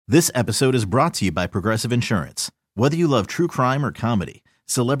This episode is brought to you by Progressive Insurance. Whether you love true crime or comedy,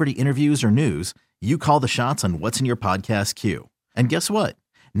 celebrity interviews or news, you call the shots on what's in your podcast queue. And guess what?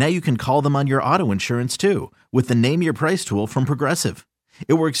 Now you can call them on your auto insurance too with the Name Your Price tool from Progressive.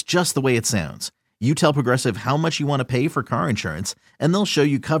 It works just the way it sounds. You tell Progressive how much you want to pay for car insurance, and they'll show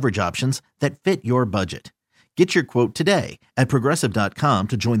you coverage options that fit your budget. Get your quote today at Progressive.com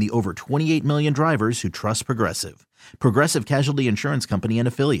to join the over 28 million drivers who trust Progressive. Progressive Casualty Insurance Company and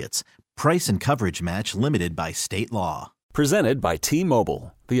Affiliates. Price and coverage match limited by state law. Presented by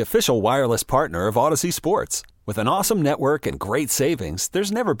T-Mobile, the official wireless partner of Odyssey Sports. With an awesome network and great savings,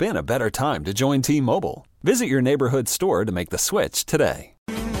 there's never been a better time to join T-Mobile. Visit your neighborhood store to make the switch today.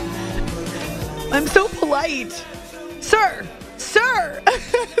 I'm so polite. Sir!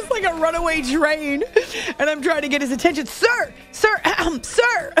 It's like a runaway train, and I'm trying to get his attention. Sir!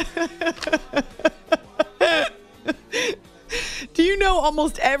 Sir! Do you know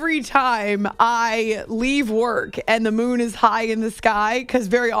almost every time I leave work and the moon is high in the sky, because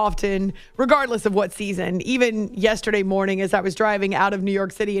very often, regardless of what season, even yesterday morning as I was driving out of New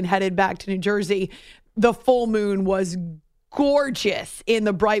York City and headed back to New Jersey, the full moon was gorgeous in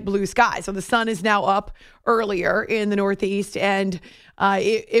the bright blue sky. So the sun is now up earlier in the Northeast, and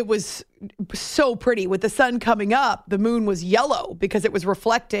it was so pretty. With the sun coming up, the moon was yellow because it was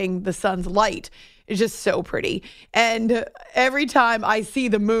reflecting the sun's light. It's just so pretty. And every time I see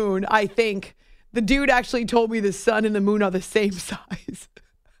the moon, I think the dude actually told me the sun and the moon are the same size.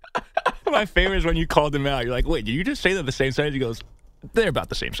 My favorite is when you called him out. You're like, wait, did you just say they're the same size? He goes, they're about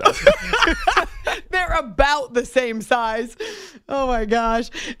the same size. They're about the same size. Oh, my gosh.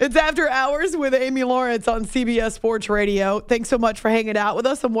 It's After Hours with Amy Lawrence on CBS Sports Radio. Thanks so much for hanging out with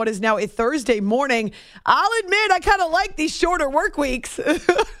us on what is now a Thursday morning. I'll admit, I kind of like these shorter work weeks.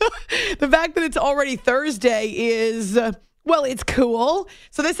 The fact that it's already Thursday is, well, it's cool.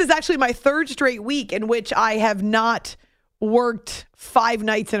 So this is actually my third straight week in which I have not worked 5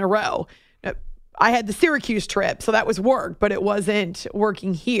 nights in a row. I had the Syracuse trip, so that was work, but it wasn't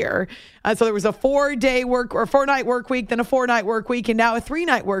working here. So there was a 4-night work week, then a 4-night work week, and now a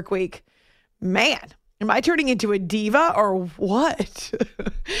 3-night work week. Man, am I turning into a diva or what?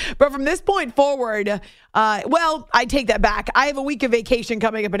 But from this point forward, I take that back. I have a week of vacation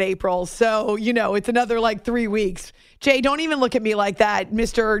coming up in April, so, it's another 3 weeks. Jay, don't even look at me like that,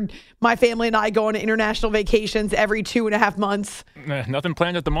 My family and I go on international vacations every 2.5 months. Nothing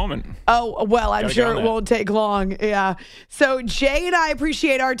planned at the moment. Oh, well, I'm sure it won't take long. Yeah. So Jay and I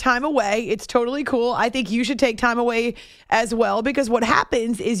appreciate our time away. It's totally cool. I think you should take time away as well, because what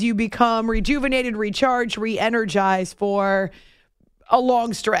happens is you become rejuvenated, recharged, re-energized for a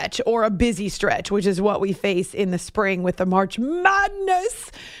long stretch or a busy stretch, which is what we face in the spring with the March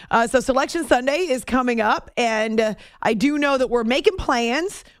Madness. So Selection Sunday is coming up, and I do know that we're making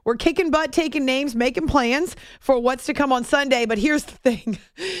plans. We're kicking butt, taking names, making plans for what's to come on Sunday. But here's the thing.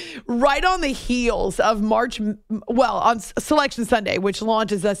 Right on the heels of on Selection Sunday, which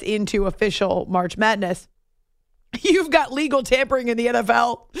launches us into official March Madness, you've got legal tampering in the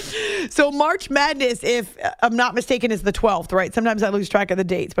NFL. So March Madness, if I'm not mistaken, is the 12th, right? Sometimes I lose track of the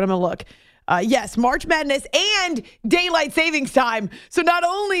dates, but I'm going to look. Yes, March Madness and daylight savings time. So not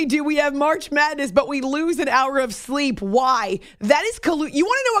only do we have March Madness, but we lose an hour of sleep. Why? That is collusion. You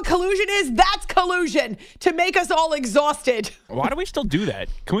want to know what collusion is? That's collusion to make us all exhausted. Why do we still do that?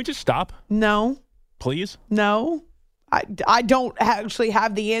 Can we just stop? No. Please? No. I don't actually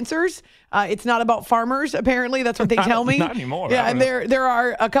have the answers. It's not about farmers, apparently. That's what they tell me. Not anymore. Yeah, and there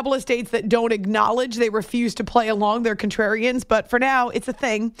are a couple of states that don't acknowledge. They refuse to play along. They're contrarians. But for now, it's a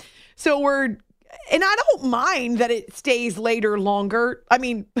thing. So and I don't mind that it stays later longer. I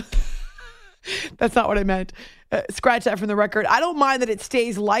mean, that's not what I meant. Scratch that from the record. I don't mind that it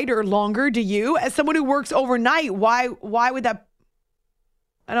stays lighter longer. Do you? As someone who works overnight, why would that?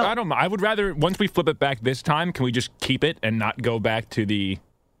 I don't. I would rather, once we flip it back this time, can we just keep it and not go back to the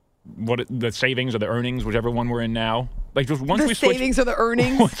savings or the earnings, whichever one we're in now? Just once we switch, savings or the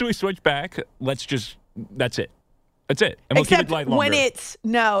earnings. Once we switch back, that's it. That's it. And we'll keep it light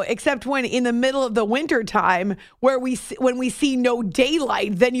longer. Except when in the middle of the winter time when we see no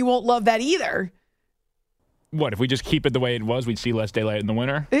daylight, then you won't love that either. What, if we just keep it the way it was, we'd see less daylight in the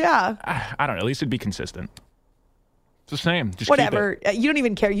winter? Yeah. I don't know. At least it'd be consistent. It's the same. Just whatever. Keep it. You don't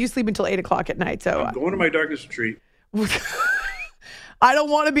even care. You sleep until 8 o'clock at night. So I'm going to my darkness retreat. I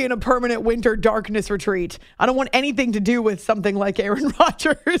don't want to be in a permanent winter darkness retreat. I don't want anything to do with something like Aaron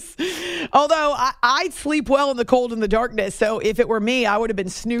Rodgers. Although I sleep well in the cold and the darkness. So if it were me, I would have been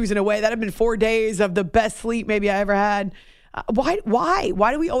snoozing away. That would have been 4 days of the best sleep maybe I ever had. Why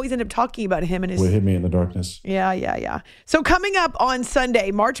do we always end up talking about him and his... What hit me in the darkness. Yeah. So coming up on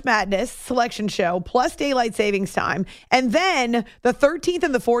Sunday, March Madness selection show plus daylight savings time. And then the 13th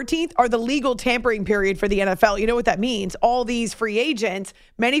and the 14th are the legal tampering period for the NFL. You know what that means? All these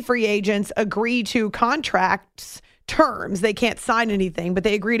many free agents agree to contracts terms. They can't sign anything, but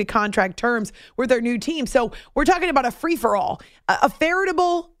they agree to contract terms with their new team. So we're talking about a free-for-all, a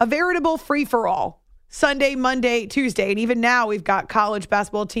veritable free-for-all. Sunday, Monday, Tuesday. And even now we've got college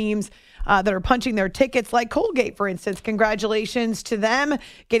basketball teams that are punching their tickets, like Colgate, for instance. Congratulations to them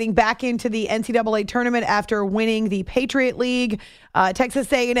getting back into the NCAA tournament after winning the Patriot League.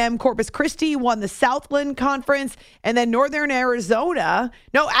 Texas A&M Corpus Christi won the Southland Conference. And then Northern Arizona,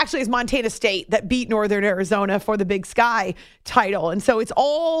 it's Montana State that beat Northern Arizona for the Big Sky title. And so it's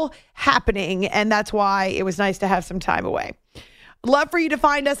all happening, and that's why it was nice to have some time away. Love for you to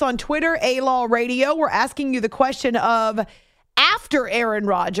find us on Twitter, A-Law Radio. We're asking you the question of, after Aaron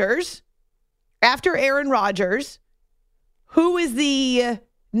Rodgers, who is the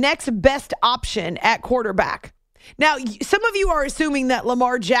next best option at quarterback? Now, some of you are assuming that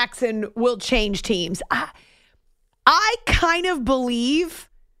Lamar Jackson will change teams. I kind of believe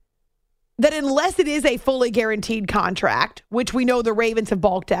that unless it is a fully guaranteed contract, which we know the Ravens have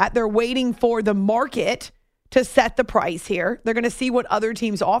balked at, they're waiting for the market to set the price here. They're going to see what other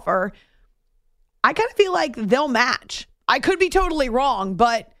teams offer. I kind of feel like they'll match. I could be totally wrong,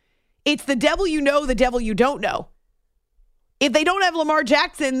 but it's the devil you know, the devil you don't know. If they don't have Lamar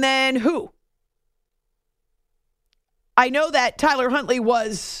Jackson, then who? I know that Tyler Huntley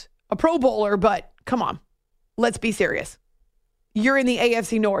was a Pro Bowler, but come on, let's be serious. You're in the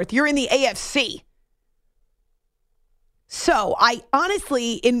AFC North. You're in the AFC. So I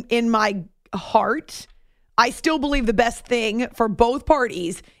honestly, in my heart, I still believe the best thing for both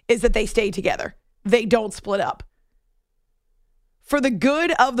parties is that they stay together. They don't split up. For the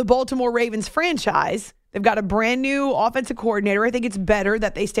good of the Baltimore Ravens franchise, they've got a brand new offensive coordinator. I think it's better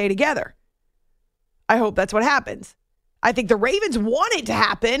that they stay together. I hope that's what happens. I think the Ravens want it to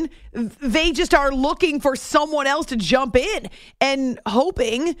happen. They just are looking for someone else to jump in and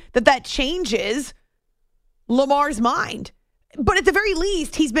hoping that changes Lamar's mind. But at the very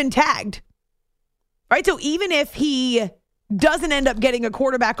least, he's been tagged. Right, so even if he doesn't end up getting a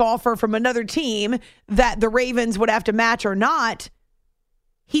quarterback offer from another team that the Ravens would have to match or not,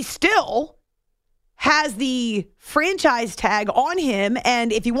 he still has the franchise tag on him,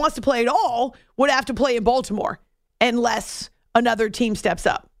 and if he wants to play at all, would have to play in Baltimore unless another team steps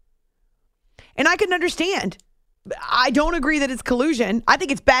up. And I can understand. I don't agree that it's collusion. I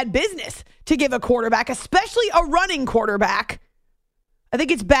think it's bad business to give a quarterback, especially a running quarterback. I think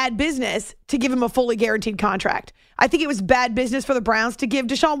it's bad business to give him a fully guaranteed contract. I think it was bad business for the Browns to give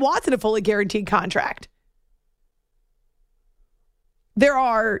Deshaun Watson a fully guaranteed contract. There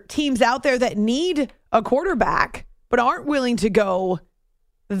are teams out there that need a quarterback, but aren't willing to go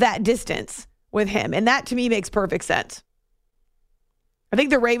that distance with him. And that, to me, makes perfect sense. I think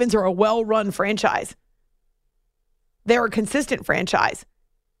the Ravens are a well-run franchise. They're a consistent franchise.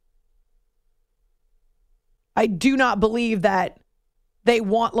 I do not believe that they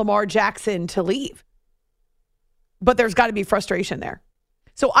want Lamar Jackson to leave. But there's got to be frustration there.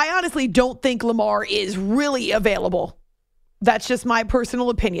 So I honestly don't think Lamar is really available. That's just my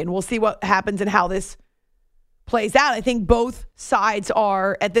personal opinion. We'll see what happens and how this plays out. I think both sides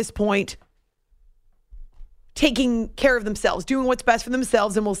are, at this point, taking care of themselves, doing what's best for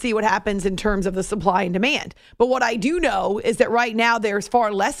themselves, and we'll see what happens in terms of the supply and demand. But what I do know is that right now there's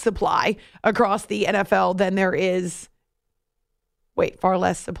far less supply across the NFL than there is... far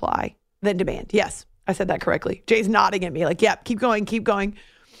less supply than demand. Yes, I said that correctly. Jay's nodding at me like, yep, keep going.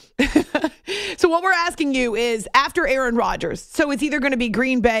 So what we're asking you is, after Aaron Rodgers, so it's either going to be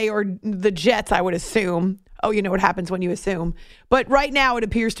Green Bay or the Jets, I would assume. Oh, you know what happens when you assume. But right now it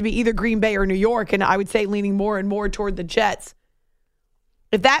appears to be either Green Bay or New York, and I would say leaning more and more toward the Jets.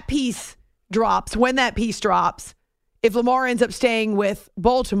 If that piece drops, if Lamar ends up staying with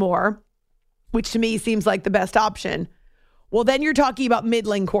Baltimore, which to me seems like the best option, well, then you're talking about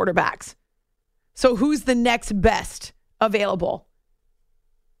middling quarterbacks. So who's the next best available?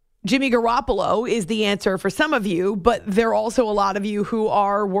 Jimmy Garoppolo is the answer for some of you, but there are also a lot of you who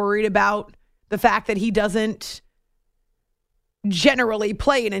are worried about the fact that he doesn't generally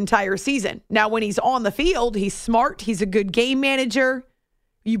play an entire season. Now, when he's on the field, he's smart. He's a good game manager.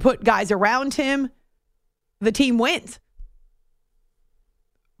 You put guys around him, the team wins.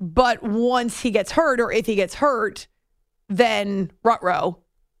 But once he gets hurt, or if he gets hurt, then ruh-roh.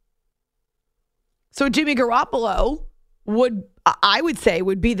 So Jimmy Garoppolo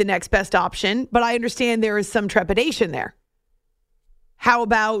would be the next best option, but I understand there is some trepidation there. How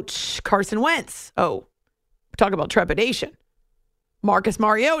about Carson Wentz? Oh, talk about trepidation. Marcus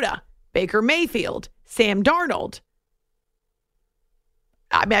Mariota, Baker Mayfield, Sam Darnold.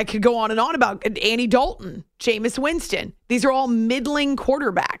 I mean, I could go on and on about Andy Dalton, Jameis Winston. These are all middling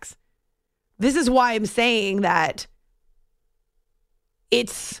quarterbacks. This is why I'm saying that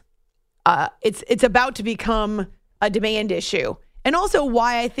it's about to become a demand issue. And also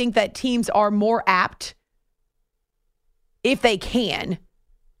why I think that teams are more apt, if they can,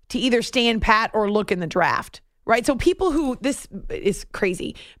 to either stand pat or look in the draft. Right? So people who, this is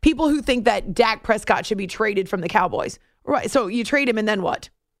crazy, people who think that Dak Prescott should be traded from the Cowboys. Right. So you trade him and then what?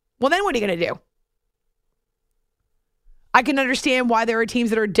 Well, then what are you going to do? I can understand why there are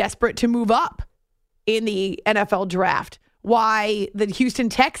teams that are desperate to move up in the NFL draft. Why the Houston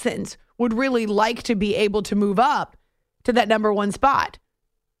Texans would really like to be able to move up to that number one spot.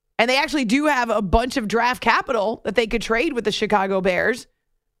 And they actually do have a bunch of draft capital that they could trade with the Chicago Bears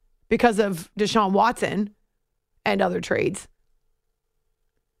because of Deshaun Watson and other trades.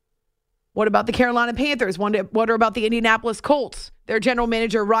 What about the Carolina Panthers? What about the Indianapolis Colts? Their general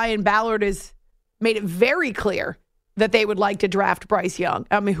manager, Ryan Ballard, has made it very clear that they would like to draft Bryce Young.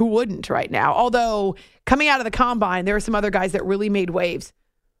 I mean, who wouldn't right now? Although, coming out of the combine, there are some other guys that really made waves.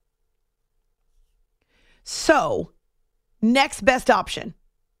 So, next best option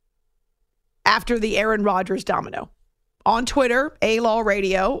after the Aaron Rodgers domino. On Twitter, A-Law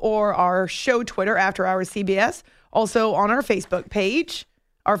Radio, or our show Twitter, After Hours CBS. Also on our Facebook page.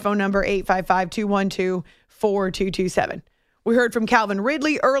 Our phone number, 855-212-4227. We heard from Calvin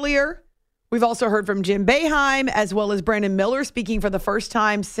Ridley earlier. We've also heard from Jim Boeheim, as well as Brandon Miller, speaking for the first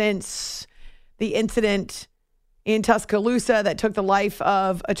time since the incident in Tuscaloosa that took the life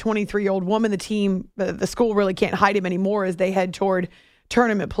of a 23-year-old woman. The team, the school really can't hide him anymore as they head toward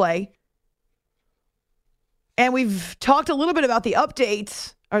tournament play. And we've talked a little bit about the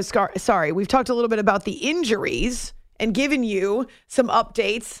updates. We've talked a little bit about the injuries and given you some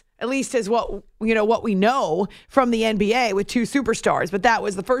updates, at least as what we know from the NBA with two superstars. But that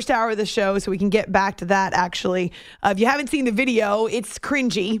was the first hour of the show, so we can get back to that, actually. If you haven't seen the video, it's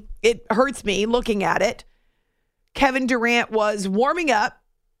cringy. It hurts me looking at it. Kevin Durant was warming up.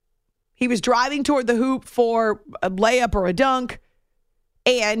 He was driving toward the hoop for a layup or a dunk.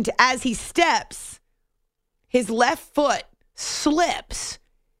 And as he steps, his left foot slips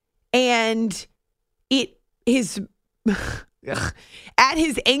and at his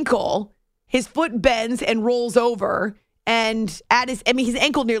ankle, his foot bends and rolls over, and his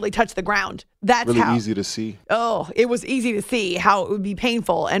ankle nearly touched the ground. That's really easy to see. Oh, it was easy to see how it would be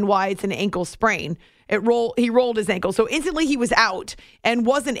painful and why it's an ankle sprain. He rolled his ankle. So instantly he was out and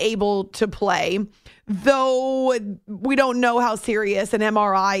wasn't able to play, though we don't know how serious. An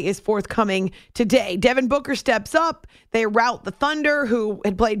MRI is forthcoming today. Devin Booker steps up. They rout the Thunder, who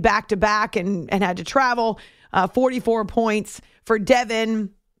had played back-to-back and had to travel. 44 points for Devin.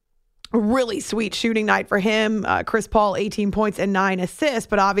 Really sweet shooting night for him. Chris Paul, 18 points and 9 assists.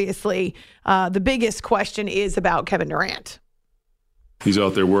 But obviously, the biggest question is about Kevin Durant. He's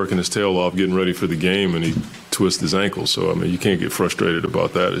out there working his tail off, getting ready for the game, and he twists his ankle. So, I mean, you can't get frustrated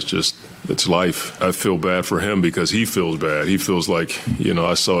about that. It's life. I feel bad for him because he feels bad. He feels like,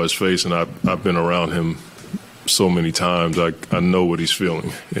 I saw his face, and I've been around him so many times. I know what he's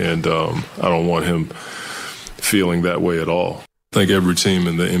feeling, and I don't want him feeling that way at all. I think every team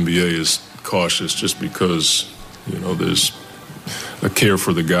in the NBA is cautious just because, there's a care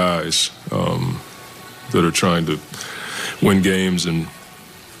for the guys that are trying to win games and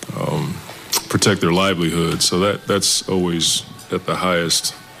protect their livelihood. So that's always at the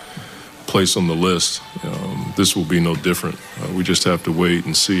highest place on the list. This will be no different. We just have to wait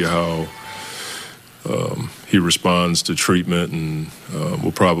and see how he responds to treatment, and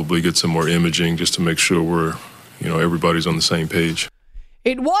we'll probably get some more imaging just to make sure everybody's on the same page.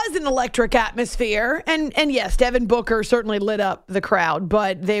 It was an electric atmosphere, and yes, Devin Booker certainly lit up the crowd,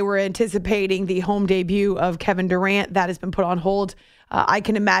 but they were anticipating the home debut of Kevin Durant. That has been put on hold. I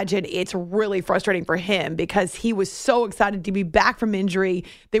can imagine it's really frustrating for him because he was so excited to be back from injury.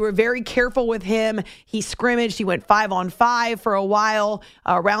 They were very careful with him. He scrimmaged. He went 5-on-5 for a while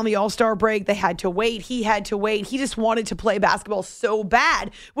around the All-Star break. They had to wait. He had to wait. He just wanted to play basketball so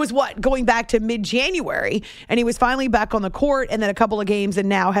bad. Going back to mid-January, and he was finally back on the court, and then a couple of games, and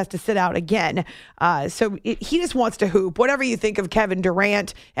now has to sit out again. He just wants to hoop. Whatever you think of Kevin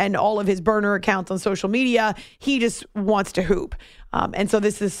Durant and all of his burner accounts on social media, he just wants to hoop. And so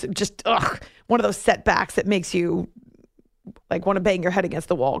this is just one of those setbacks that makes you like want to bang your head against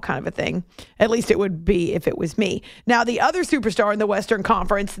the wall kind of a thing. At least it would be if it was me. Now, the other superstar in the Western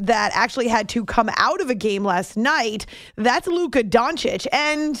Conference that actually had to come out of a game last night, that's Luka Doncic.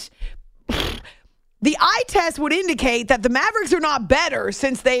 And the eye test would indicate that the Mavericks are not better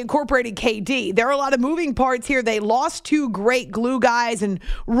since they incorporated KD. There are a lot of moving parts here. They lost two great glue guys and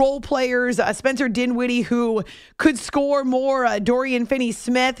role players, Spencer Dinwiddie, who could score more, Dorian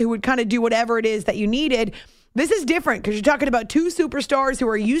Finney-Smith, who would kind of do whatever it is that you needed. This is different because you're talking about two superstars who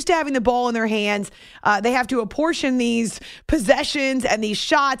are used to having the ball in their hands. They have to apportion these possessions and these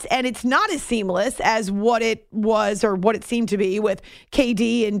shots, and it's not as seamless as what it was or what it seemed to be with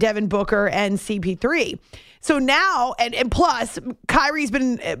KD and Devin Booker and CP3. So now, and plus, Kyrie's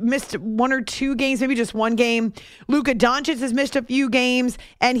been missed 1 or 2 games, maybe just 1 game. Luka Doncic has missed a few games,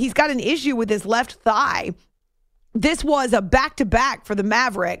 and he's got an issue with his left thigh. This was a back-to-back for the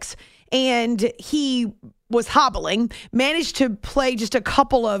Mavericks, and he was hobbling, managed to play just a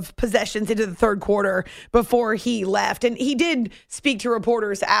couple of possessions into the third quarter before he left. And he did speak to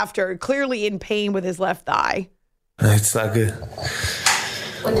reporters after, clearly in pain with his left thigh. It's not good.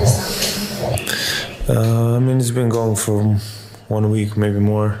 When does that happen? It's been going for 1 week, maybe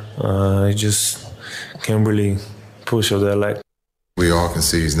more. I just can't really push up that leg. We all can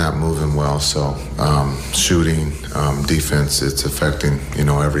see he's not moving well, so shooting, defense, it's affecting,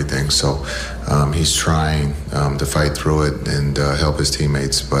 everything. So he's trying to fight through it and help his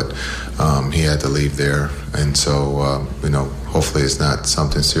teammates, but he had to leave there. And so, hopefully it's not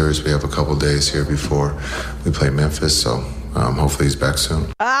something serious. We have a couple days here before we play Memphis, so hopefully he's back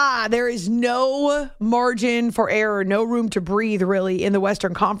soon. There is no margin for error, no room to breathe, really, in the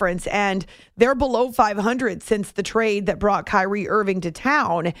Western Conference. And they're below 500 since the trade that brought Kyrie Irving to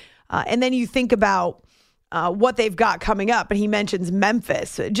town. And then you think about what they've got coming up. And he mentions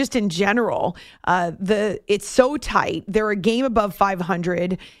Memphis. Just in general, it's so tight. They're a game above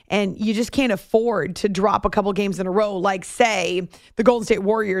 500, and you just can't afford to drop a couple games in a row like, say, the Golden State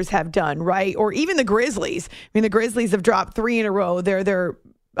Warriors have done, right? Or even the Grizzlies. I mean, the Grizzlies have dropped 3 in a row. They're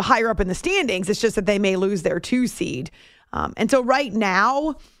higher up in the standings. It's just that they may lose their 2 seed. And so right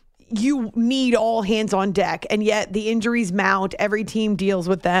now, you need all hands on deck, and yet the injuries mount. Every team deals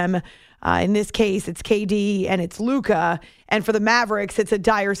with them. In this case, it's KD and it's Luka. And for the Mavericks, it's a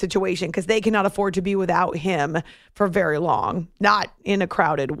dire situation because they cannot afford to be without him for very long, not in a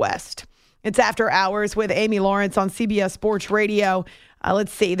crowded West. It's After Hours with Amy Lawrence on CBS Sports Radio.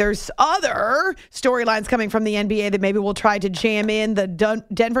 Let's see. There's other storylines coming from the NBA that maybe we'll try to jam in. The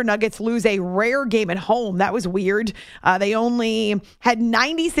Denver Nuggets lose a rare game at home. That was weird. They only had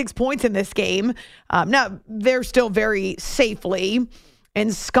 96 points in this game. Now, they're still very safely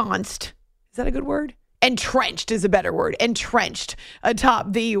ensconced. Is that a good word? Entrenched is a better word. Entrenched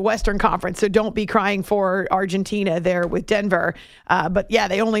atop the Western Conference. So don't be crying for Argentina there with Denver. But yeah,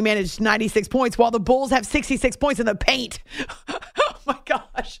 they only managed 96 points while the Bulls have 66 points in the paint. Oh my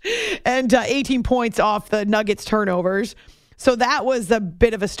gosh. And 18 points off the Nuggets turnovers. So that was a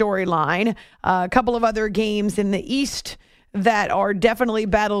bit of a storyline. A couple of other games in the East that are definitely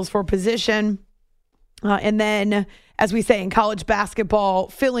battles for position. And then, as we say in college basketball,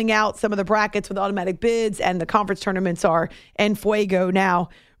 filling out some of the brackets with automatic bids, and the conference tournaments are en fuego now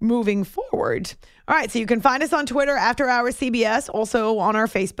moving forward. All right, so you can find us on Twitter, After Hours CBS, also on our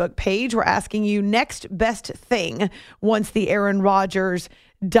Facebook page. We're asking you next best thing once the Aaron Rodgers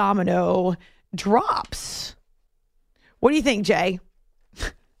domino drops. What do you think, Jay?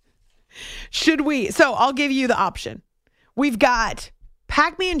 Should we? So I'll give you the option. We've got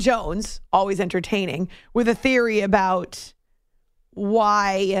Pac-Man Jones, always entertaining, with a theory about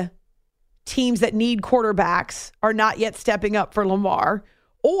why teams that need quarterbacks are not yet stepping up for Lamar.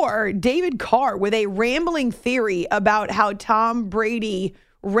 Or David Carr with a rambling theory about how Tom Brady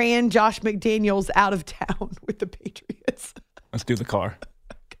ran Josh McDaniels out of town with the Patriots. Let's do the Carr.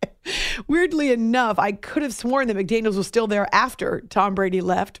 Okay. Weirdly enough, I could have sworn that McDaniels was still there after Tom Brady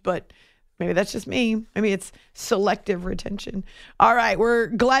left, but maybe that's just me. Maybe it's selective retention. All right. We're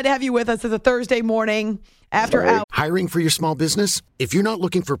glad to have you with us. It's a Thursday morning after hours. Hiring for your small business? If you're not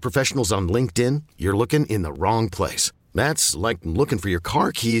looking for professionals on LinkedIn, you're looking in the wrong place. That's like looking for your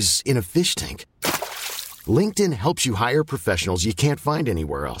car keys in a fish tank. LinkedIn helps you hire professionals you can't find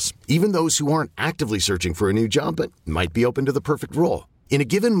anywhere else, even those who aren't actively searching for a new job but might be open to the perfect role. In a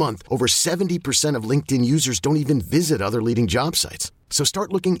given month, over 70% of LinkedIn users don't even visit other leading job sites. So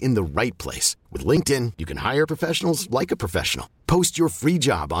start looking in the right place. With LinkedIn, you can hire professionals like a professional. Post your free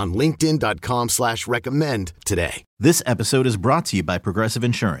job on linkedin.com/recommend today. This episode is brought to you by Progressive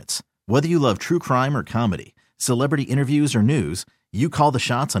Insurance. Whether you love true crime or comedy, celebrity interviews or news, you call the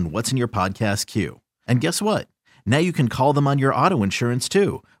shots on what's in your podcast queue. And guess what? Now you can call them on your auto insurance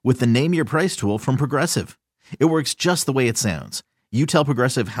too with the Name Your Price tool from Progressive. It works just the way it sounds. You tell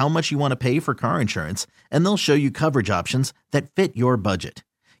Progressive how much you want to pay for car insurance, and they'll show you coverage options that fit your budget.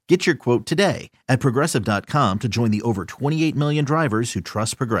 Get your quote today at Progressive.com to join the over 28 million drivers who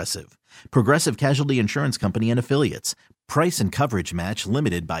trust Progressive. Progressive Casualty Insurance Company and Affiliates. Price and coverage match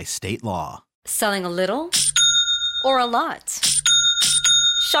limited by state law. Selling a little or a lot?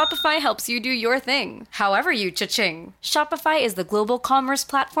 Shopify helps you do your thing, however you cha-ching. Shopify is the global commerce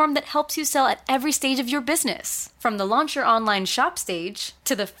platform that helps you sell at every stage of your business. From the launch your online shop stage,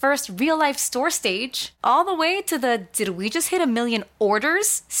 to the first real-life store stage, all the way to the did we just hit 1 million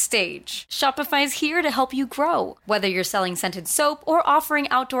orders stage. Shopify's here to help you grow. Whether you're selling scented soap or offering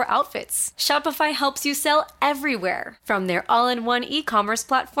outdoor outfits, Shopify helps you sell everywhere. From their all-in-one e-commerce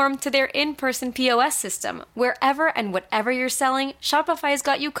platform to their in-person POS system, wherever and whatever you're selling, Shopify's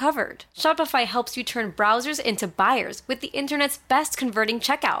got you covered. Shopify helps you turn browsers into buyers with the internet's best converting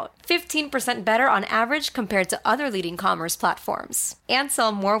checkout. 15% better on average compared to other leading commerce platforms. And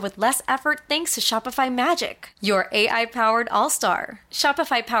sell more with less effort thanks to Shopify Magic, your AI-powered all-star.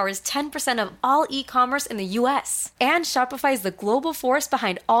 Shopify powers 10% of all e-commerce in the U.S. And Shopify is the global force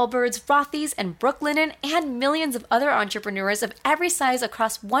behind Allbirds, Rothy's, and Brooklinen, and millions of other entrepreneurs of every size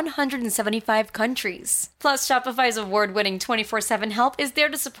across 175 countries. Plus, Shopify's award-winning 24/7 help is there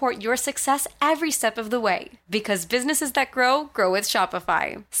to support your success every step of the way. Because businesses that grow with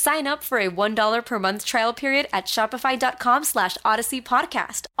Shopify. Sign up for a $1 per month trial period at shopify.com/Odyssey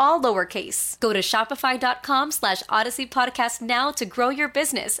Podcast, all lowercase. Go to shopify.com/Odyssey Podcast now to grow your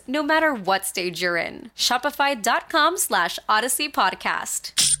business, no matter what stage you're in. Shopify.com/Odyssey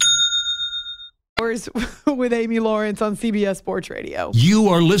Podcast. With Amy Lawrence on CBS Sports Radio. You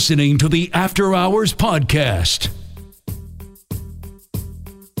are listening to the After Hours Podcast.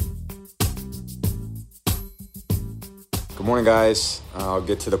 Good morning, guys. I'll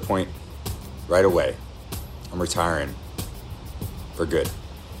get to the point right away. I'm retiring for good.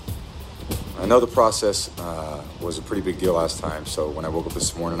 I know the process was a pretty big deal last time, so when I woke up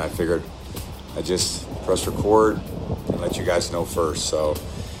this morning, I figured I'd just press record and let you guys know first. So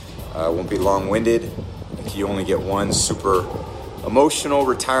I won't be long-winded. I think you only get one super emotional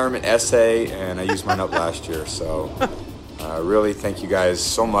retirement essay, and I used mine up last year. So really thank you guys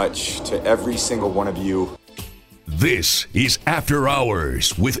so much to every single one of you. This is After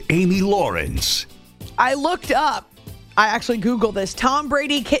Hours with Amy Lawrence. I looked up, I actually Googled this, Tom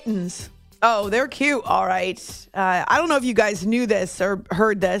Brady kittens. Oh, they're cute. All right. I don't know if you guys knew this or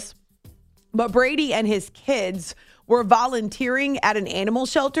heard this, but Brady and his kids were volunteering at an animal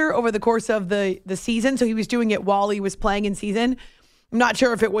shelter over the course of the season. So he was doing it while he was playing in season. I'm not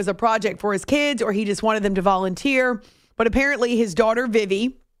sure if it was a project for his kids or he just wanted them to volunteer, but apparently his daughter,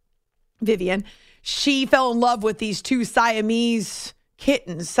 Vivian, she fell in love with these two Siamese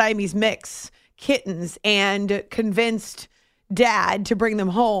mix kittens, and convinced dad to bring them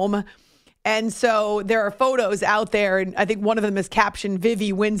home. And so there are photos out there, and I think one of them is captioned,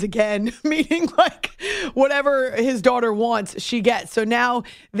 "Vivi wins again," meaning like whatever his daughter wants, she gets. So now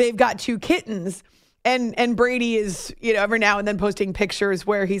they've got two kittens. And Brady is, every now and then posting pictures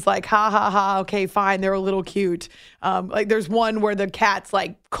where he's like, ha, ha, ha, okay, fine, they're a little cute. Like there's one where the cat's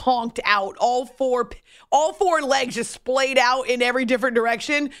like conked out, all four legs just splayed out in every different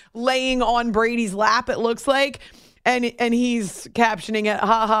direction, laying on Brady's lap, it looks like. And he's captioning it,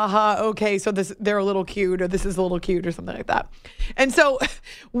 ha, ha, ha, okay, so they're a little cute, or this is a little cute, or something like that. And so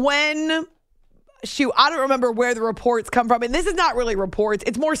I don't remember where the reports come from. And this is not really reports.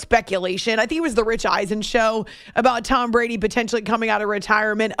 It's more speculation. I think it was the Rich Eisen show about Tom Brady potentially coming out of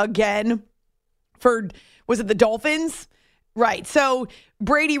retirement again was it the Dolphins? Right. So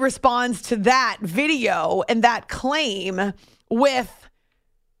Brady responds to that video and that claim with,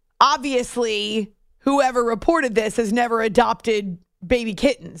 obviously, whoever reported this has never adopted baby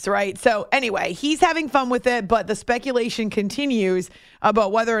kittens, right? So anyway, he's having fun with it, but the speculation continues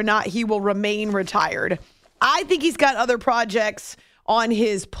about whether or not he will remain retired. I think he's got other projects on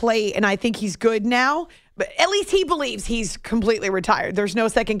his plate, and I think he's good now, but at least he believes he's completely retired. There's no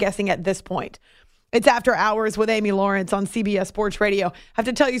second guessing at this point. It's After Hours with Amy Lawrence on CBS Sports Radio. I have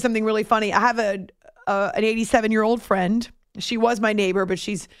to tell you something really funny. I have an 87-year-old friend. She was my neighbor, but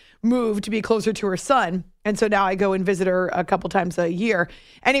she's moved to be closer to her son. And so now I go and visit her a couple times a year.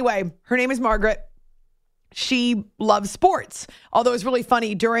 Anyway, her name is Margaret. She loves sports. Although it's really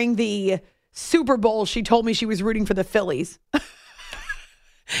funny, during the Super Bowl, she told me she was rooting for the Phillies.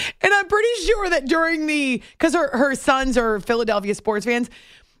 And I'm pretty sure that because her sons are Philadelphia sports fans,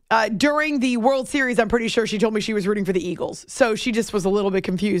 during the World Series, I'm pretty sure she told me she was rooting for the Eagles. So she just was a little bit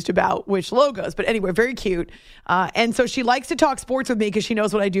confused about which logos. But anyway, very cute. And so she likes to talk sports with me because she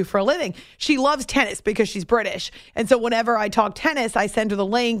knows what I do for a living. She loves tennis because she's British. And so whenever I talk tennis, I send her the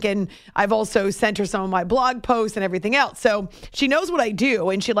link. And I've also sent her some of my blog posts and everything else. So she knows what I do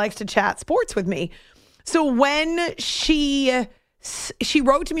and she likes to chat sports with me. So when she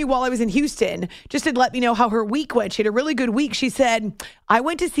wrote to me while I was in Houston just to let me know how her week went. She had a really good week. She said, I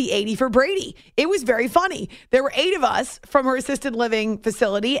went to see 80 for Brady. It was very funny. There were 8 of us from her assisted living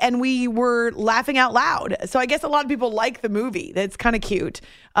facility, and we were laughing out loud. So I guess a lot of people like the movie. That's kind of cute.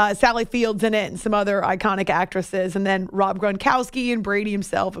 Sally Field's in it and some other iconic actresses, and then Rob Gronkowski and Brady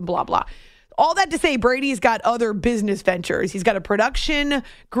himself and blah, blah. All that to say, Brady's got other business ventures. He's got a production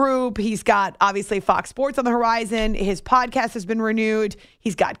group. He's got, obviously, Fox Sports on the horizon. His podcast has been renewed.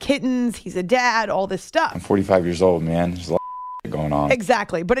 He's got kittens. He's a dad, all this stuff. I'm 45 years old, man. There's a lot of going on.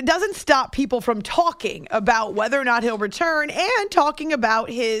 Exactly. But it doesn't stop people from talking about whether or not he'll return and talking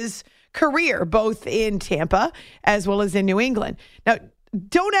about his career, both in Tampa as well as in New England. Now,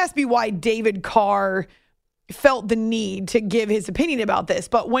 don't ask me why David Carr felt the need to give his opinion about this,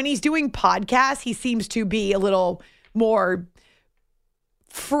 but when he's doing podcasts, he seems to be a little more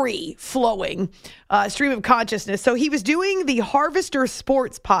free flowing stream of consciousness. So he was doing the Harvester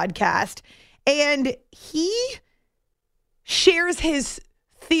Sports podcast, and he shares his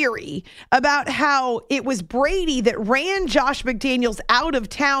theory about how it was Brady that ran Josh McDaniels out of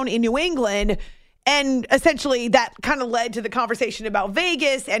town in New England. And essentially that kind of led to the conversation about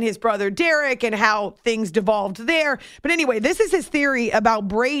Vegas and his brother Derek and how things devolved there. But anyway, this is his theory about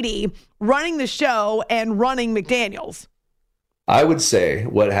Brady running the show and running McDaniels. I would say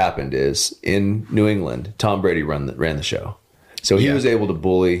what happened is in New England, Tom Brady ran the show. So he was able to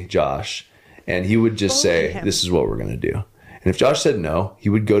bully Josh, and he would just say, this is what we're going to do. And if Josh said no, he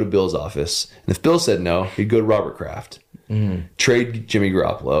would go to Bill's office. And if Bill said no, he'd go to Robert Kraft. Trade Jimmy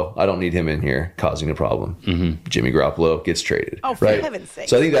Garoppolo. I don't need him in here causing a problem. Jimmy Garoppolo gets traded. Oh, for heaven's sake.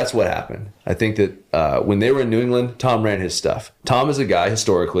 So I think that's what happened. I think that when they were in New England, Tom ran his stuff. Tom is a guy,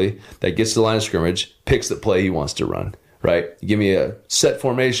 historically, that gets to the line of scrimmage, picks the play he wants to run, right? You give me a set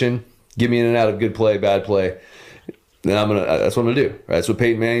formation, give me in and out of good play, bad play, then that's what I'm going to do. Right? That's what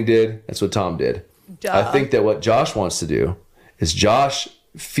Peyton Manning did. That's what Tom did. Duh. I think that what Josh wants to do is Josh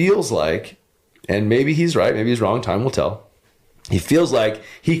feels like, and maybe he's right, maybe he's wrong, time will tell. He feels like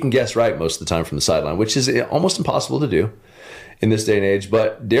he can guess right most of the time from the sideline, which is almost impossible to do in this day and age.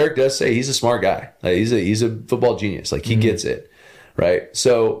 But Derek does say he's a smart guy. Like he's a football genius. Like he gets it, right?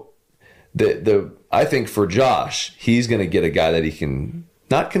 So I think for Josh, he's going to get a guy that he can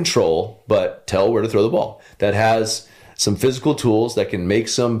not control, but tell where to throw the ball. That has some physical tools, that can make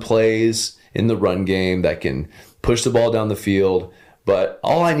some plays in the run game, that can push the ball down the field. But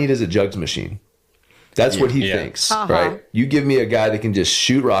all I need is a jugs machine. That's what he thinks, right? You give me a guy that can just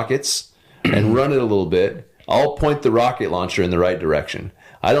shoot rockets and run it a little bit. I'll point the rocket launcher in the right direction.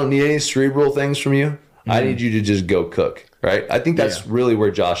 I don't need any cerebral things from you. I need you to just go cook, right? I think that's really where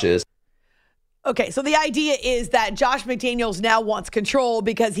Josh is. Okay, so the idea is that Josh McDaniels now wants control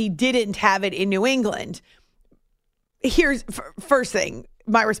because he didn't have it in New England. Here's first thing.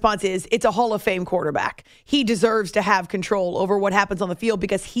 My response is it's a Hall of Fame quarterback. He deserves to have control over what happens on the field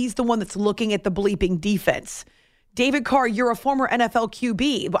because he's the one that's looking at the bleeping defense. David Carr, you're a former NFL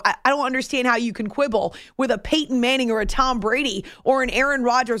QB. I don't understand how you can quibble with a Peyton Manning or a Tom Brady or an Aaron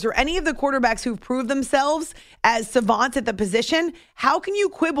Rodgers or any of the quarterbacks who've proved themselves as savants at the position. How can you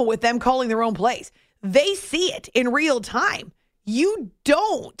quibble with them calling their own plays? They see it in real time. You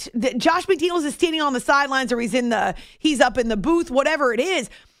don't. Josh McDaniels is standing on the sidelines or he's up in the booth, whatever it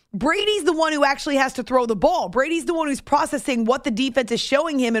is. Brady's the one who actually has to throw the ball. Brady's the one who's processing what the defense is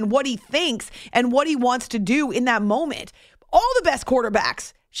showing him and what he thinks and what he wants to do in that moment. All the best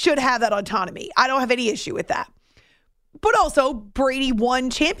quarterbacks should have that autonomy. I don't have any issue with that. But also, Brady won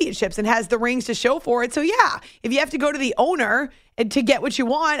championships and has the rings to show for it. So yeah, if you have to go to the owner and to get what you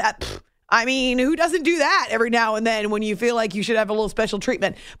want, I mean, who doesn't do that every now and then when you feel like you should have a little special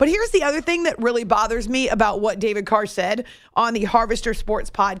treatment? But here's the other thing that really bothers me about what David Carr said on the Harvester Sports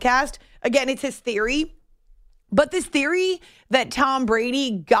podcast. Again, it's his theory. But this theory that Tom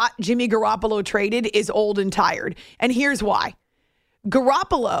Brady got Jimmy Garoppolo traded is old and tired. And here's why.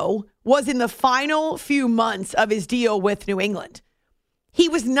 Garoppolo was in the final few months of his deal with New England. He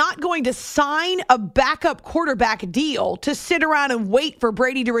was not going to sign a backup quarterback deal to sit around and wait for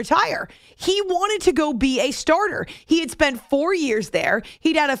Brady to retire. He wanted to go be a starter. He had spent 4 years there.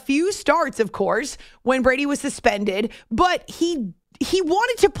 He'd had a few starts, of course, when Brady was suspended, but he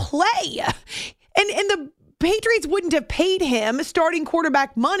wanted to play. And the Patriots wouldn't have paid him starting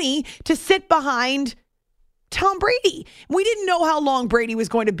quarterback money to sit behind Tom Brady. We didn't know how long Brady was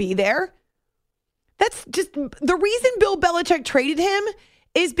going to be there. That's just the reason Bill Belichick traded him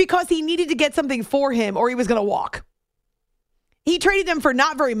is because he needed to get something for him or he was going to walk. He traded him for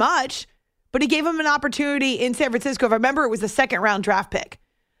not very much, but he gave him an opportunity in San Francisco. If I remember, it was a second-round draft pick.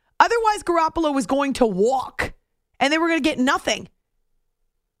 Otherwise, Garoppolo was going to walk, and they were going to get nothing.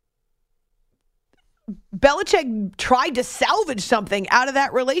 Belichick tried to salvage something out of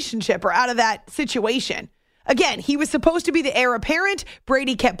that relationship or out of that situation. Again, he was supposed to be the heir apparent.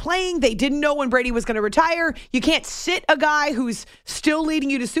 Brady kept playing. They didn't know when Brady was going to retire. You can't sit a guy who's still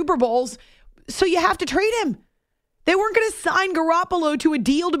leading you to Super Bowls, so you have to trade him. They weren't going to sign Garoppolo to a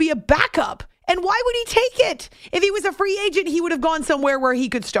deal to be a backup. And why would he take it? If he was a free agent, he would have gone somewhere where he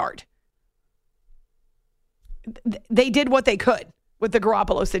could start. They did what they could with the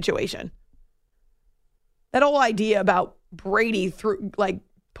Garoppolo situation. That whole idea about Brady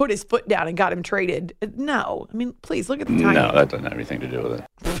put his foot down and got him traded. No. I mean, please look at the time. No, that doesn't have anything to do with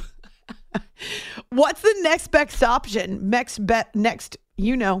it. What's the next best option? The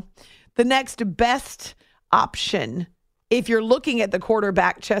next best option if you're looking at the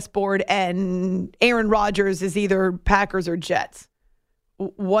quarterback chessboard and Aaron Rodgers is either Packers or Jets.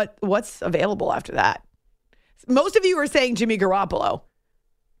 What's available after that? Most of you are saying Jimmy Garoppolo.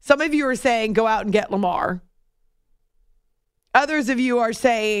 Some of you are saying go out and get Lamar. Others of you are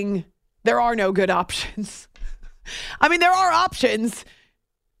saying there are no good options. I mean, there are options.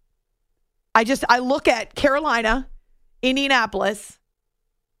 I look at Carolina, Indianapolis,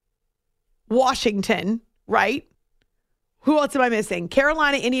 Washington, right? Who else am I missing?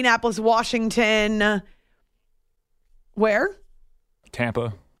 Carolina, Indianapolis, Washington. Where?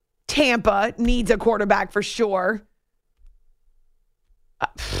 Tampa. Tampa needs a quarterback for sure.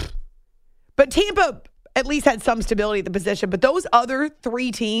 But Tampa at least had some stability at the position. But those other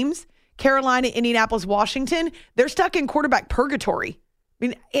three teams, Carolina, Indianapolis, Washington, they're stuck in quarterback purgatory. I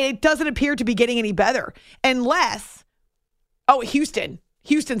mean, it doesn't appear to be getting any better. Unless, Houston.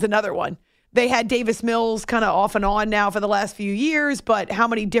 Houston's another one. They had Davis Mills kind of off and on now for the last few years, but how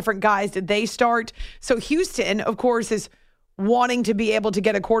many different guys did they start? So Houston, of course, is wanting to be able to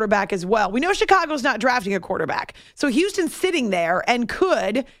get a quarterback as well. We know Chicago's not drafting a quarterback. So Houston's sitting there and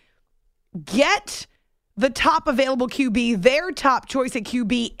could get the top available QB, their top choice at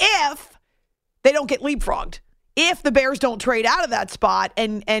QB, if they don't get leapfrogged. If the Bears don't trade out of that spot,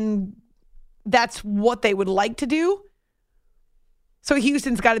 and that's what they would like to do. So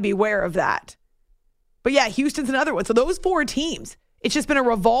Houston's got to be aware of that. But yeah, Houston's another one. So those four teams, it's just been a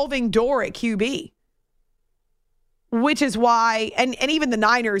revolving door at QB. Which is why, and even the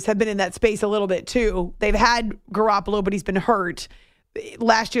Niners have been in that space a little bit too. They've had Garoppolo, but he's been hurt.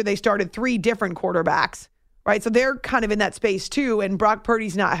 Last year they started 3 different quarterbacks, right? So they're kind of in that space too. And Brock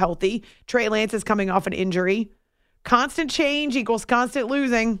Purdy's not healthy. Trey Lance is coming off an injury. Constant change equals constant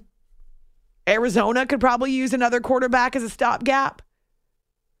losing. Arizona could probably use another quarterback as a stopgap.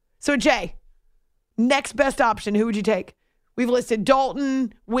 So, Jay, next best option, who would you take? We've listed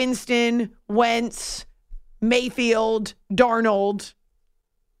Dalton, Winston, Wentz, Mayfield, Darnold,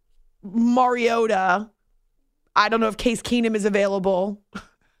 Mariota. I don't know if Case Keenum is available.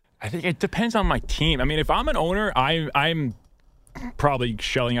 I think it depends on my team. I mean, if I'm an owner, I'm probably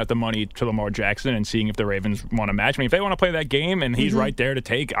shelling out the money to Lamar Jackson and seeing if the Ravens want to match me. If they want to play that game and he's right there to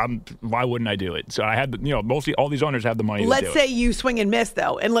take, why wouldn't I do it? So I had, mostly all these owners have the money. Let's say you swing and miss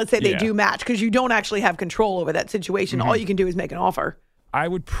though, and let's say they do match because you don't actually have control over that situation. All you can do is make an offer. I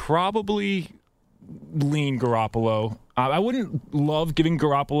would probably lean Garoppolo. I wouldn't love giving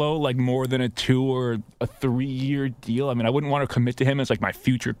Garoppolo like more than a 2 or a 3-year deal. I mean, I wouldn't want to commit to him as like my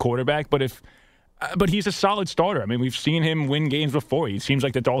future quarterback, but he's a solid starter. I mean, we've seen him win games before. He seems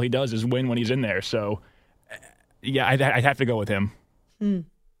like that's all he does is win when he's in there. So, yeah, I'd have to go with him.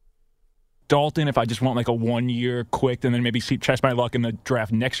 Dalton, if I just want like a 1-year quick, and then maybe test my luck in the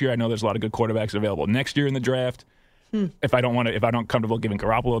draft next year. I know there's a lot of good quarterbacks available next year in the draft. If I'm comfortable giving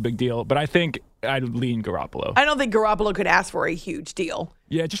Garoppolo a big deal, but I think I'd lean Garoppolo. I don't think Garoppolo could ask for a huge deal.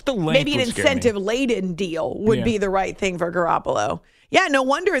 Yeah, just the length. Maybe an incentive-laden deal would be the right thing for Garoppolo. Yeah, no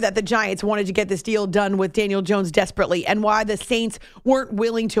wonder that the Giants wanted to get this deal done with Daniel Jones desperately, and why the Saints weren't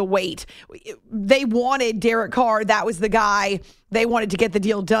willing to wait. They wanted Derek Carr. That was the guy they wanted to get the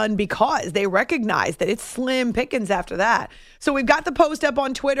deal done because they recognized that it's slim pickings after that. So we've got the post up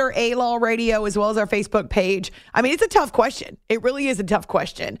on Twitter, A-Law Radio, as well as our Facebook page. I mean, it's a tough question. It really is a tough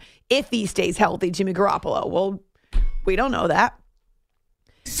question. If he stays healthy, Jimmy Garoppolo. Well, we don't know that.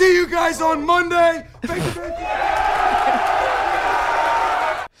 See you guys on Monday.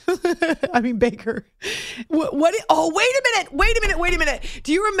 I mean, Baker. What? Oh, wait a minute.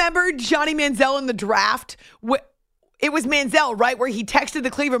 Do you remember Johnny Manziel in the draft? It was Manziel, right, where he texted the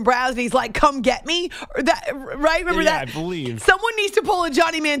Cleveland Browns and he's like, "Come get me," or that, right? Remember that? I believe someone needs to pull a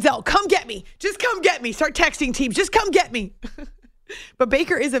Johnny Manziel. Come get me. Just come get me. Start texting teams. Just come get me. But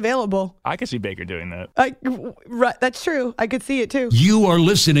Baker is available. I could see Baker doing that. Right, that's true. I could see it too. You are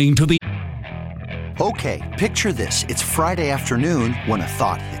listening to the. Okay, picture this. It's Friday afternoon when a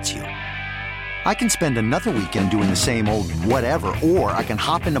thought hits you. I can spend another weekend doing the same old whatever, or I can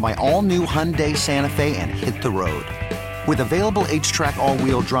hop into my all-new Hyundai Santa Fe and hit the road. With available H-Track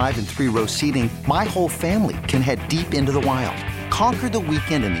all-wheel drive and 3-row seating, my whole family can head deep into the wild. Conquer the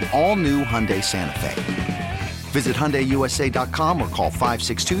weekend in the all-new Hyundai Santa Fe. Visit HyundaiUSA.com or call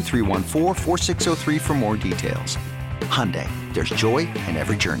 562-314-4603 for more details. Hyundai, there's joy in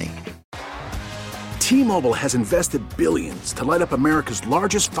every journey. T-Mobile has invested billions to light up America's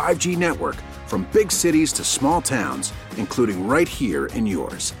largest 5G network, from big cities to small towns, including right here in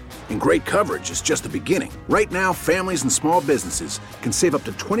yours. And great coverage is just the beginning. Right now, families and small businesses can save up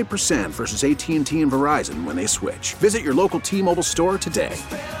to 20% versus AT&T and Verizon when they switch. Visit your local T-Mobile store today.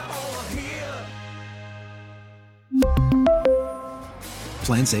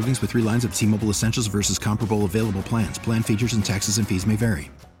 Plan savings with 3 lines of T-Mobile Essentials versus comparable available plans. Plan features and taxes and fees may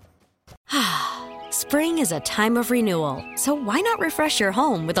vary. Spring is a time of renewal, so why not refresh your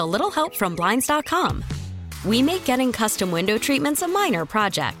home with a little help from Blinds.com? We make getting custom window treatments a minor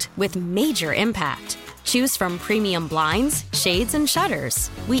project with major impact. Choose from premium blinds, shades, and shutters.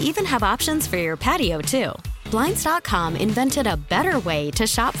 We even have options for your patio, too. Blinds.com invented a better way to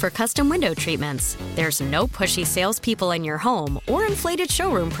shop for custom window treatments. There's no pushy salespeople in your home or inflated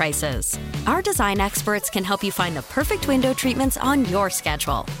showroom prices. Our design experts can help you find the perfect window treatments on your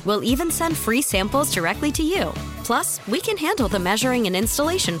schedule. We'll even send free samples directly to you. Plus, we can handle the measuring and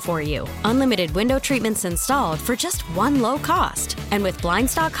installation for you. Unlimited window treatments installed for just one low cost. And with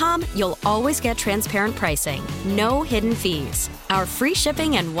Blinds.com, you'll always get transparent pricing. No hidden fees. Our free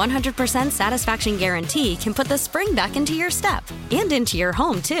shipping and 100% satisfaction guarantee can put the spring back into your step and into your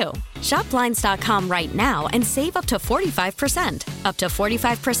home, too. Shop Blinds.com right now and save up to 45%. Up to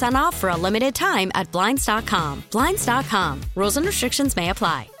 45% off for a limited time at Blinds.com. Blinds.com. Rules and restrictions may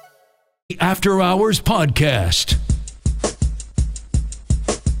apply. The After Hours Podcast.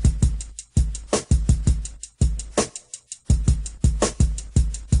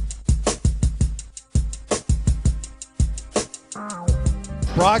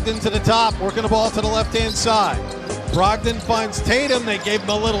 Brogdon to the top, working the ball to the left-hand side. Brogdon finds Tatum. They gave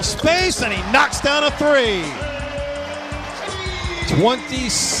him a little space, and he knocks down a 3.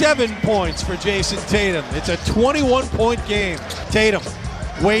 27 points for Jason Tatum. It's a 21-point game. Tatum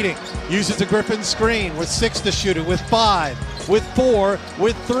waiting, uses a Griffin screen with 6 to shoot it, with 5, with 4,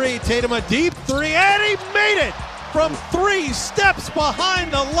 with 3. Tatum a deep 3, and he made it from 3 steps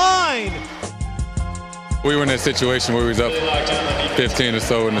behind the line. We were in a situation where we was up 15 or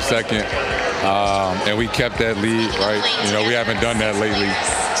so in the second, and we kept that lead, right? You know, we haven't done that lately.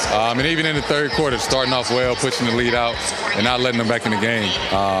 And even in the third quarter, starting off well, pushing the lead out, and not letting them back in the game.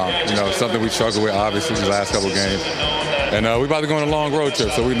 You know, something we struggled with, obviously, the last couple of games. And we're about to go on a long road trip,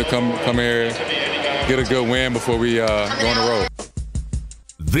 so we're going to come here, get a good win before we go on the road.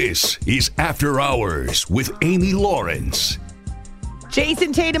 This is After Hours with Amy Lawrence.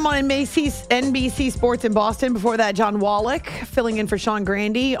 Jason Tatum on NBC Sports in Boston. Before that, John Wallach filling in for Sean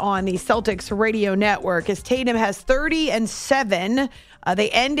Grande on the Celtics radio network. As Tatum has 30-7, they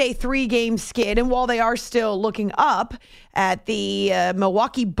end a 3-game skid. And while they are still looking up at the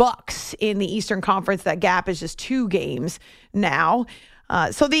Milwaukee Bucks in the Eastern Conference, that gap is just 2 games now.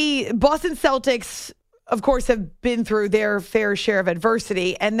 So the Boston Celtics, of course, have been through their fair share of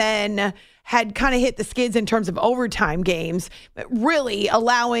adversity and then had kind of hit the skids in terms of overtime games, but really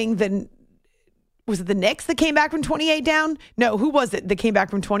allowing was it the Knicks that came back from 28 down? No, who was it that came back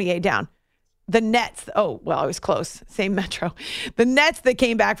from 28 down? The Nets. Oh, well, I was close. Same Metro. The Nets that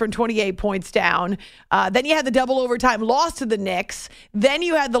came back from 28 points down. Then you had the double overtime loss to the Knicks. Then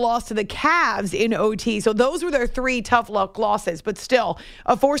you had the loss to the Cavs in OT. So those were their 3 tough luck losses, but still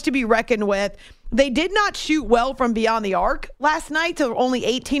a force to be reckoned with. They did not shoot well from beyond the arc last night, so only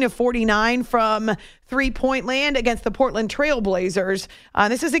 18 of 49 from three-point land against the Portland Trail Blazers.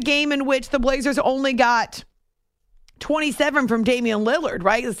 This is a game in which the Blazers only got 27 from Damian Lillard,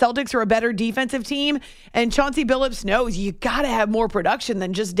 right? The Celtics are a better defensive team, and Chauncey Billups knows you got to have more production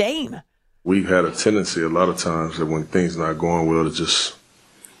than just Dame. We've had a tendency a lot of times that when things are not going well to just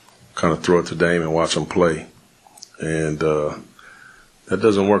kind of throw it to Dame and watch him play. And that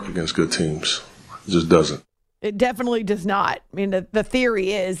doesn't work against good teams. It just doesn't. It definitely does not. I mean, the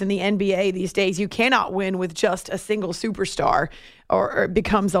theory is in the NBA these days, you cannot win with just a single superstar, or it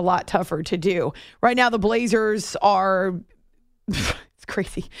becomes a lot tougher to do. Right now, the Blazers are... It's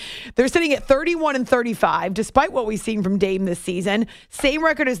crazy. They're sitting at 31-35, despite what we've seen from Dame this season. Same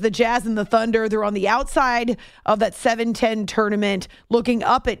record as the Jazz and the Thunder. They're on the outside of that 7-10 tournament, looking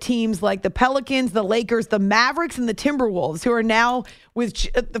up at teams like the Pelicans, the Lakers, the Mavericks, and the Timberwolves, who are now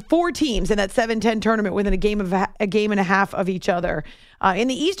with the 4 teams in that 7-10 tournament within a game and a half of each other. In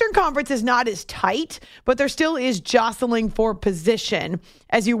the Eastern Conference is not as tight, but there still is jostling for position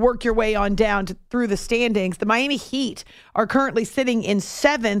as you work your way on down through the standings. The Miami Heat are currently sitting in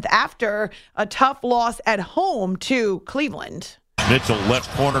 7th after a tough loss at home to Cleveland. Mitchell left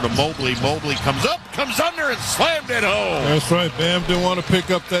corner to Mobley. Mobley comes up, comes under, and slammed it home. That's right. Bam didn't want to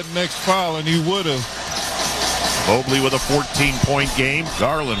pick up that next foul, and he would have. Mobley with a 14-point game.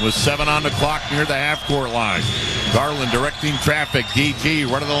 Garland with 7 on the clock near the half-court line. Garland directing traffic. DG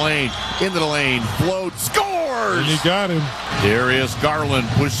running the lane. Into the lane. Float. Scores! And he got him. Darius Garland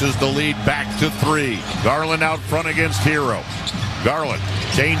pushes the lead back to 3. Garland out front against Hero. Garland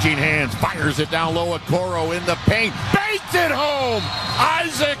changing hands. Fires it down low. Okoro in the paint. Banked it home!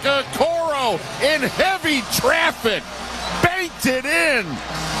 Isaac Okoro in heavy traffic. Banked it in.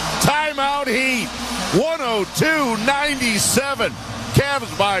 Timeout Heat. 102-97.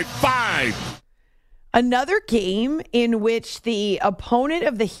 Cavs by 5. Another game in which the opponent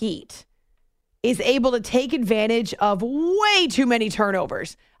of the Heat is able to take advantage of way too many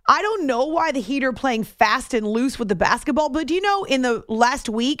turnovers. I don't know why the Heat are playing fast and loose with the basketball, but do you know in the last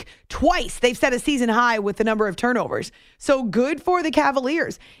week, twice they've set a season high with the number of turnovers. So good for the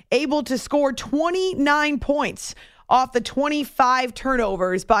Cavaliers, able to score 29 points off the 25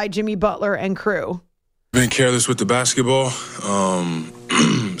 turnovers by Jimmy Butler and crew. Been careless with the basketball.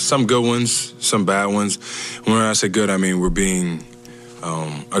 Some good ones, some bad ones. When I say good, I mean we're being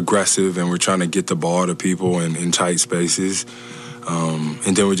aggressive and we're trying to get the ball to people in tight spaces.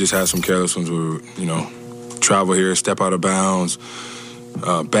 And then we just have some careless ones where, travel here, step out of bounds,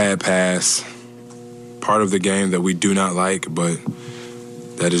 bad pass. Part of the game that we do not like, but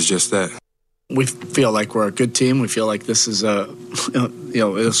that is just that. We feel like we're a good team. We feel like this is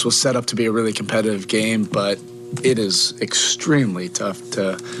this was set up to be a really competitive game, but it is extremely tough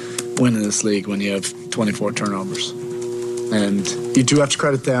to win in this league when you have 24 turnovers. And you do have to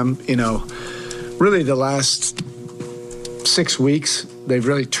credit them. Really the last 6 weeks, they've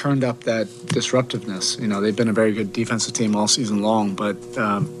really turned up that disruptiveness. They've been a very good defensive team all season long, but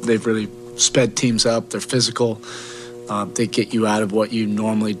they've really sped teams up. They're physical. They get you out of what you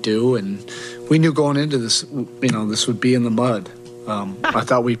normally do. And we knew going into this, this would be in the mud. I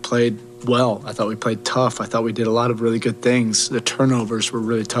thought we played well. I thought we played tough. I thought we did a lot of really good things. The turnovers were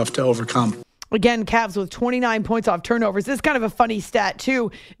really tough to overcome. Again, Cavs with 29 points off turnovers. This is kind of a funny stat,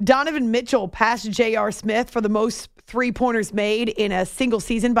 too. Donovan Mitchell passed J.R. Smith for the most three-pointers made in a single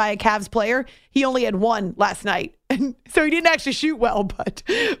season by a Cavs player. He only had 1 last night. And so he didn't actually shoot well, but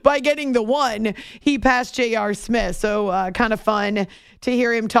by getting the 1, he passed J.R. Smith. So kind of fun to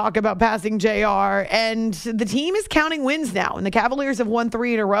hear him talk about passing J.R. And the team is counting wins now. And the Cavaliers have won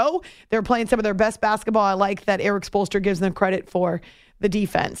 3 in a row. They're playing some of their best basketball. I like that Eric Spoelstra gives them credit for the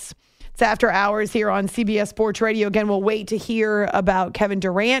defense. It's After Hours here on CBS Sports Radio. Again, we'll wait to hear about Kevin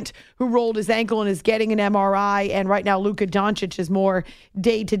Durant, who rolled his ankle and is getting an MRI. And right now, Luka Doncic is more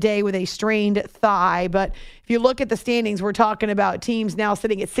day-to-day with a strained thigh. But if you look at the standings, we're talking about teams now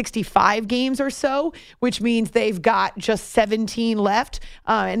sitting at 65 games or so, which means they've got just 17 left.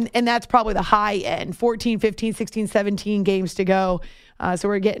 And that's probably the high end, 14, 15, 16, 17 games to go. So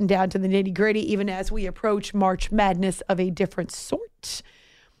we're getting down to the nitty-gritty, even as we approach March Madness of a different sort.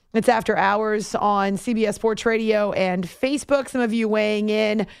 It's After Hours on CBS Sports Radio and Facebook. Some of you weighing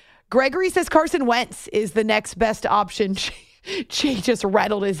in. Gregory says Carson Wentz is the next best option. Jay just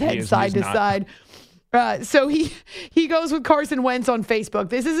rattled his head side to side. So he goes with Carson Wentz on Facebook.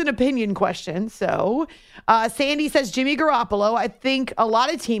 This is an opinion question. So Sandy says Jimmy Garoppolo. I think a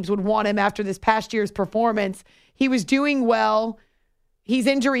lot of teams would want him after this past year's performance. He was doing well. He's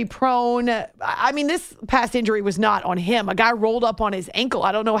injury prone. I mean, this past injury was not on him. A guy rolled up on his ankle.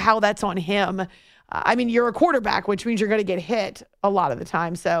 I don't know how that's on him. I mean, you're a quarterback, which means you're going to get hit a lot of the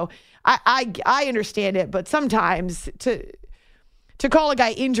time. So I understand it, but sometimes to call a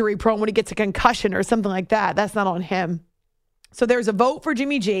guy injury prone when he gets a concussion or something like that, that's not on him. So there's a vote for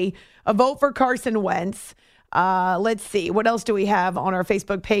Jimmy G, a vote for Carson Wentz. Let's see. What else do we have on our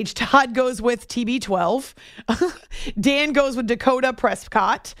Facebook page? Todd goes with TB12. Dan goes with Dakota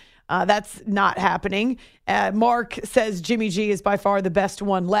Prescott. That's not happening. Mark says Jimmy G is by far the best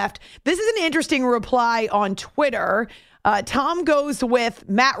one left. This is an interesting reply on Twitter. Tom goes with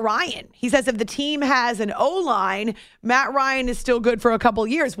Matt Ryan. He says if the team has an O-line, Matt Ryan is still good for a couple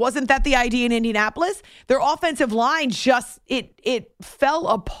years. Wasn't that the idea in Indianapolis? Their offensive line just, it fell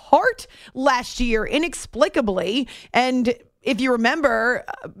apart last year inexplicably. And if you remember,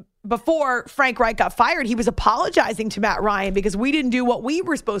 before Frank Reich got fired, he was apologizing to Matt Ryan because we didn't do what we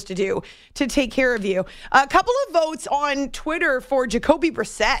were supposed to do to take care of you. A couple of votes on Twitter for Jacoby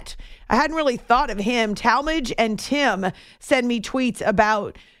Brissett. I hadn't really thought of him. Talmadge and Tim send me tweets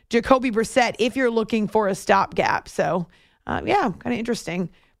about Jacoby Brissett if you're looking for a stopgap. So, kind of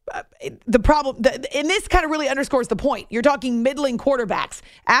interesting. The problem, and this kind of really underscores the point. You're talking middling quarterbacks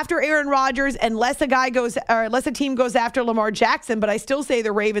after Aaron Rodgers, unless a team goes after Lamar Jackson. But I still say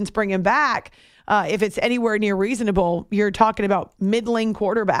the Ravens bring him back if it's anywhere near reasonable. You're talking about middling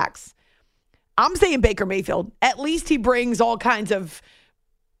quarterbacks. I'm saying Baker Mayfield. At least he brings all kinds of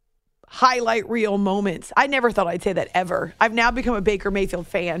highlight reel moments. I never thought I'd say that ever. I've now become a Baker Mayfield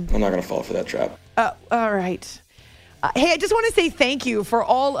fan. I'm not going to fall for that trap. All right. Hey, I just want to say thank you for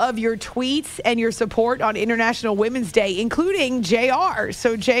all of your tweets and your support on International Women's Day, including JR.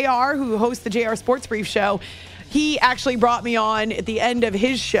 So JR, who hosts the JR Sports Brief show, he actually brought me on at the end of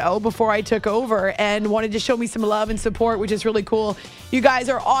his show before I took over and wanted to show me some love and support, which is really cool. You guys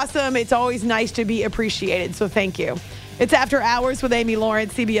are awesome. It's always nice to be appreciated. So thank you. It's After Hours with Amy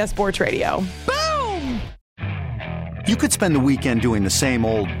Lawrence, CBS Sports Radio. Boom! You could spend the weekend doing the same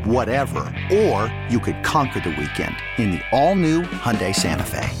old whatever, or you could conquer the weekend in the all-new Hyundai Santa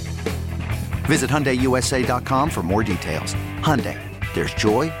Fe. Visit HyundaiUSA.com for more details. Hyundai, there's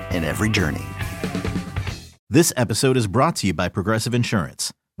joy in every journey. This episode is brought to you by Progressive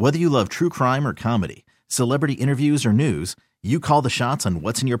Insurance. Whether you love true crime or comedy, celebrity interviews or news, you call the shots on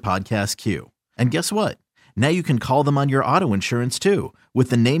what's in your podcast queue. And guess what? Now you can call them on your auto insurance too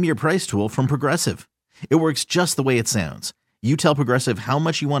with the Name Your Price tool from Progressive. It works just the way it sounds. You tell Progressive how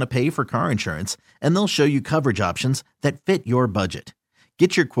much you want to pay for car insurance, and they'll show you coverage options that fit your budget.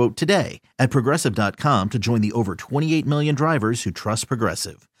 Get your quote today at Progressive.com to join the over 28 million drivers who trust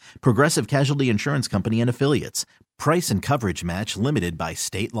Progressive. Progressive Casualty Insurance Company and Affiliates. Price and coverage match limited by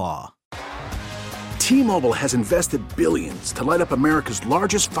state law. T-Mobile has invested billions to light up America's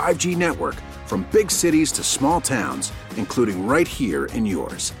largest 5G network, from big cities to small towns, including right here in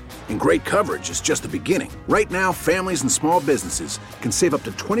yours. And great coverage is just the beginning. Right now, families and small businesses can save up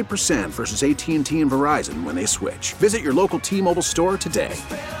to 20% versus AT&T and Verizon when they switch. Visit your local T-Mobile store today.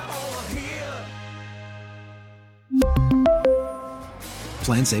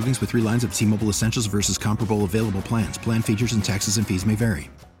 Plan savings with 3 lines of T-Mobile Essentials versus comparable available plans. Plan features and taxes and fees may vary.